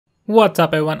What's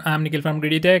up everyone, I'm Nikhil from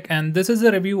GreedyTech and this is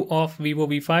a review of Vivo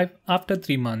V5 after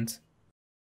 3 months.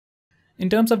 In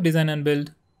terms of design and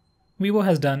build, Vivo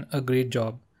has done a great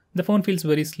job. The phone feels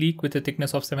very sleek with a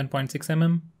thickness of 7.6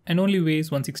 mm and only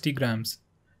weighs 160 grams.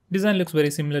 Design looks very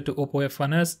similar to Oppo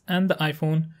F1s and the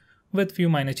iPhone with few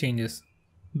minor changes.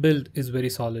 Build is very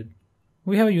solid.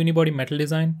 We have a unibody metal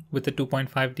design with a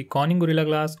 2.5D Corning Gorilla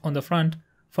Glass on the front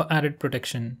for added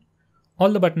protection.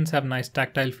 All the buttons have nice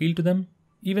tactile feel to them.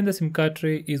 Even the SIM card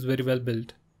tray is very well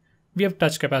built. We have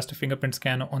touch capacitive fingerprint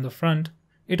scanner on the front.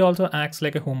 It also acts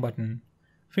like a home button.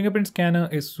 Fingerprint scanner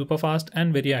is super fast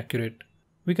and very accurate.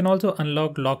 We can also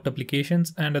unlock locked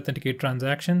applications and authenticate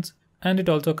transactions, and it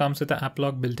also comes with an app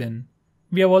lock built in.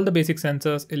 We have all the basic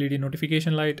sensors, LED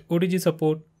notification light, OTG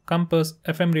support, compass,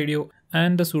 FM radio,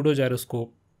 and the pseudo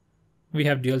gyroscope. We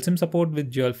have dual SIM support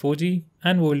with dual 4G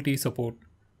and VoLTE support.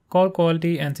 Call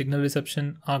quality and signal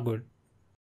reception are good.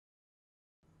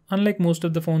 Unlike most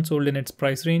of the phones sold in its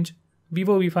price range,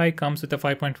 Vivo V5 comes with a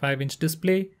 5.5-inch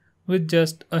display with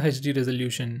just a HD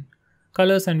resolution.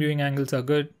 Colors and viewing angles are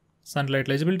good, sunlight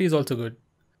legibility is also good.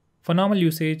 For normal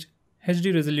usage,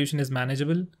 HD resolution is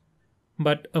manageable,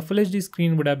 but a Full HD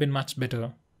screen would have been much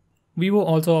better. Vivo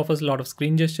also offers a lot of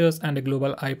screen gestures and a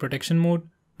global eye protection mode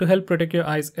to help protect your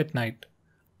eyes at night.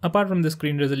 Apart from the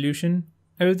screen resolution,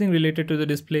 everything related to the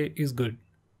display is good.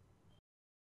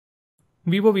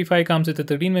 Vivo V5 comes with a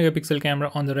 13 megapixel camera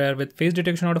on the rear with face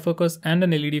detection autofocus and an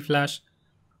LED flash.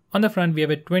 On the front we have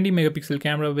a 20 megapixel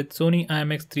camera with Sony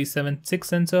IMX376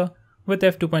 sensor with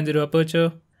f2.0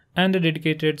 aperture and a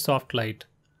dedicated soft light.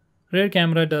 Rear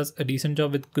camera does a decent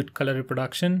job with good color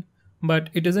reproduction,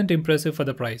 but it isn't impressive for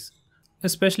the price,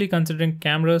 especially considering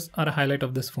cameras are a highlight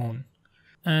of this phone.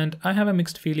 And I have a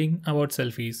mixed feeling about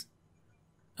selfies.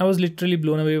 I was literally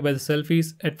blown away by the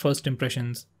selfies at first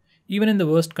impressions. Even in the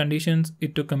worst conditions,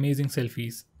 it took amazing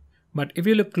selfies. But if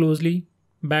you look closely,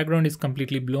 background is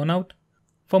completely blown out.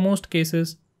 For most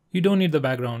cases, you don't need the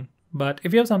background. But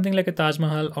if you have something like a Taj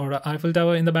Mahal or an Eiffel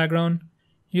Tower in the background,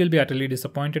 you'll be utterly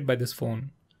disappointed by this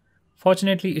phone.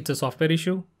 Fortunately, it's a software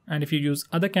issue, and if you use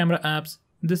other camera apps,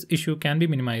 this issue can be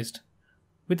minimized.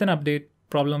 With an update,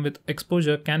 problem with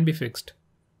exposure can be fixed.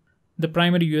 The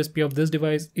primary USP of this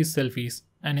device is selfies,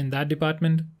 and in that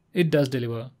department, it does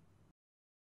deliver.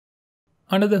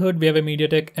 Under the hood, we have a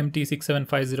MediaTek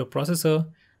MT6750 processor,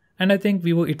 and I think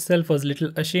Vivo itself was a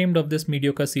little ashamed of this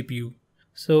mediocre CPU.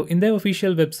 So in their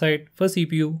official website for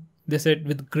CPU, they said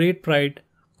with great pride,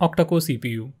 octa-core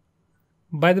CPU.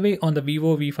 By the way, on the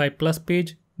Vivo V5 Plus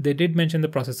page, they did mention the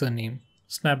processor name,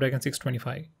 Snapdragon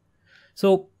 625.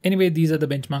 So anyway, these are the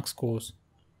benchmark scores.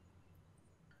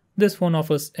 This phone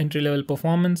offers entry-level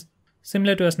performance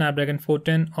similar to a Snapdragon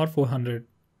 410 or 400.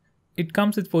 It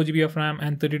comes with 4GB of RAM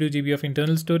and 32GB of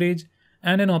internal storage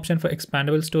and an option for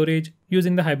expandable storage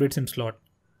using the hybrid SIM slot.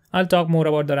 I'll talk more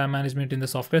about the RAM management in the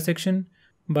software section,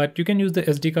 but you can use the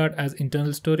SD card as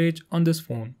internal storage on this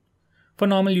phone. For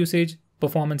normal usage,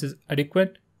 performance is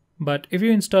adequate, but if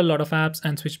you install a lot of apps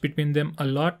and switch between them a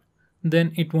lot,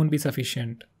 then it won't be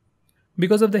sufficient.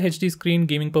 Because of the HD screen,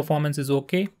 gaming performance is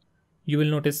okay. You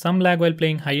will notice some lag while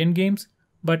playing high-end games,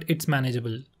 but it's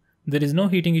manageable. There is no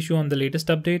heating issue on the latest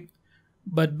update.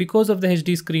 But because of the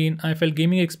HD screen, I felt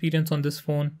gaming experience on this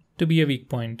phone to be a weak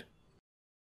point.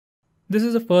 This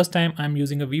is the first time I'm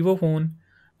using a Vivo phone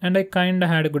and I kinda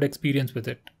had a good experience with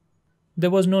it.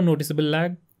 There was no noticeable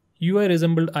lag, UI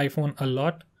resembled iPhone a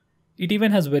lot, it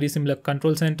even has very similar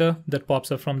control center that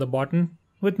pops up from the bottom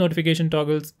with notification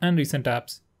toggles and recent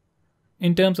apps.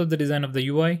 In terms of the design of the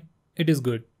UI, it is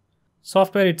good.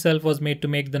 Software itself was made to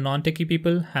make the non-techie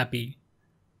people happy.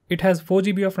 It has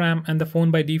 4GB of RAM and the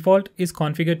phone by default is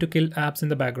configured to kill apps in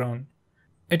the background.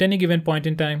 At any given point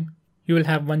in time, you will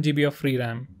have 1GB of free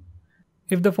RAM.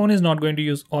 If the phone is not going to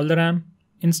use all the RAM,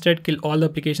 instead kill all the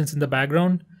applications in the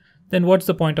background, then what's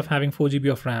the point of having 4GB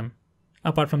of RAM,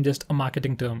 apart from just a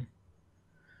marketing term?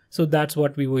 So that's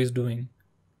what Vivo is doing.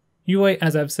 UI,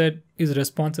 as I've said, is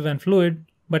responsive and fluid,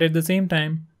 but at the same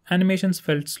time, animations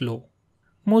felt slow.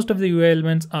 Most of the UI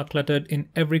elements are cluttered in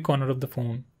every corner of the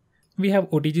phone. We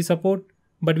have OTG support,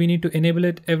 but we need to enable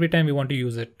it every time we want to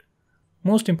use it.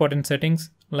 Most important settings,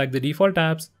 like the default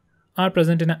apps, are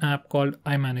present in an app called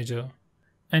iManager,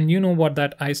 and you know what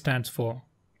that I stands for.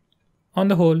 On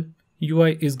the whole,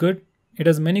 UI is good. It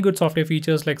has many good software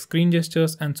features like screen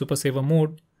gestures and super saver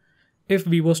mode. If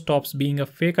Vivo stops being a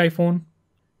fake iPhone,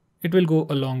 it will go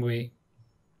a long way.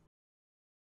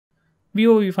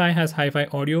 Vivo V5 has hi-fi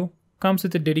audio, comes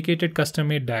with a dedicated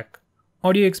custom-made DAC.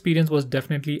 Audio experience was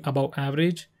definitely above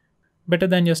average, better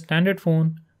than your standard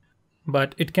phone,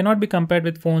 but it cannot be compared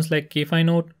with phones like K5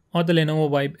 Note or the Lenovo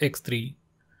Vibe X3.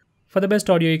 For the best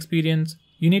audio experience,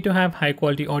 you need to have high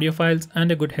quality audio files and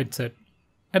a good headset.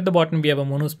 At the bottom we have a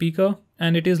mono speaker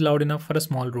and it is loud enough for a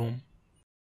small room.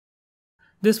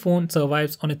 This phone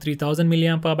survives on a 3000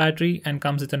 mAh battery and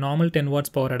comes with a normal 10 watts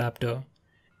power adapter.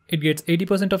 It gets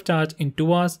 80% of charge in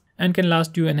 2 hours and can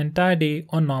last you an entire day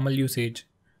on normal usage.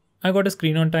 I got a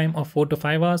screen on time of 4 to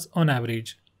 5 hours on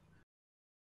average.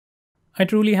 I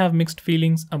truly have mixed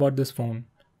feelings about this phone.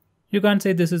 You can't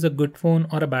say this is a good phone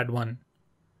or a bad one.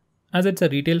 As it's a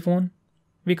retail phone,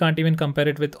 we can't even compare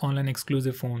it with online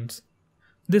exclusive phones.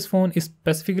 This phone is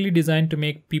specifically designed to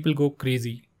make people go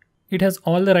crazy. It has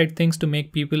all the right things to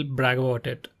make people brag about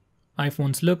it.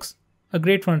 iPhone's looks, a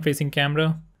great front-facing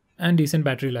camera, and decent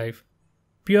battery life.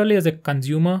 Purely as a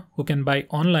consumer who can buy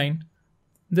online,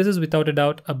 this is without a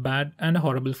doubt a bad and a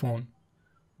horrible phone.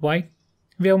 Why?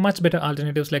 We have much better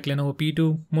alternatives like Lenovo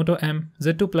P2, Moto M,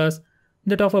 Z2 Plus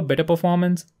that offer better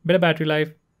performance, better battery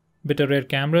life, better rear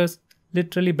cameras,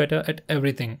 literally better at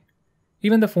everything.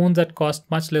 Even the phones that cost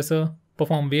much lesser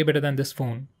perform way better than this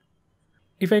phone.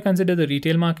 If I consider the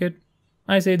retail market,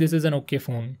 I say this is an okay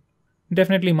phone.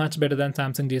 Definitely much better than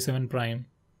Samsung J7 Prime.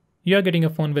 You are getting a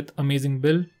phone with amazing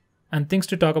build and things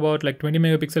to talk about like 20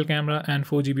 megapixel camera and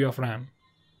 4 GB of RAM.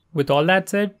 With all that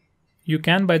said, you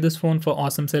can buy this phone for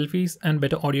awesome selfies and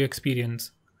better audio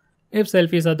experience. If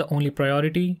selfies are the only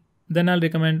priority, then I'll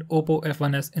recommend Oppo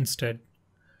F1s instead.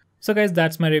 So guys,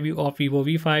 that's my review of Vivo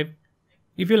V5.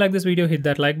 If you like this video, hit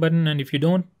that like button, and if you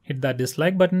don't, hit that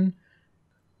dislike button.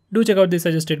 Do check out the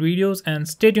suggested videos and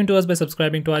stay tuned to us by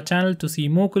subscribing to our channel to see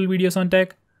more cool videos on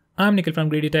tech. I'm Nikhil from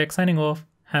GreedyTech signing off.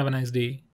 Have a nice day.